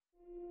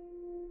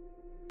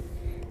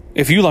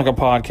If you like a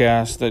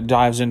podcast that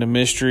dives into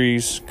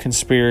mysteries,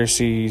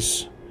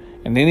 conspiracies,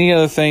 and any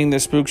other thing that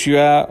spooks you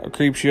out or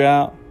creeps you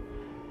out,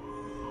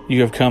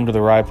 you have come to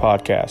the right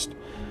podcast.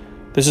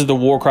 This is the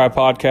War Cry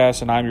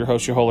Podcast, and I'm your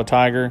host, Yahola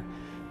Tiger.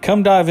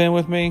 Come dive in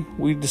with me.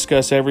 We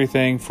discuss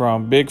everything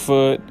from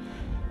Bigfoot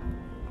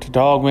to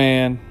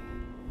Dogman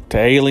to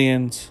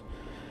aliens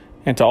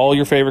and to all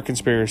your favorite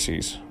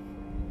conspiracies.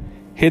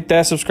 Hit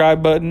that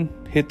subscribe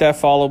button, hit that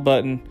follow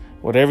button,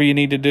 whatever you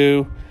need to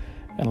do,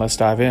 and let's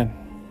dive in.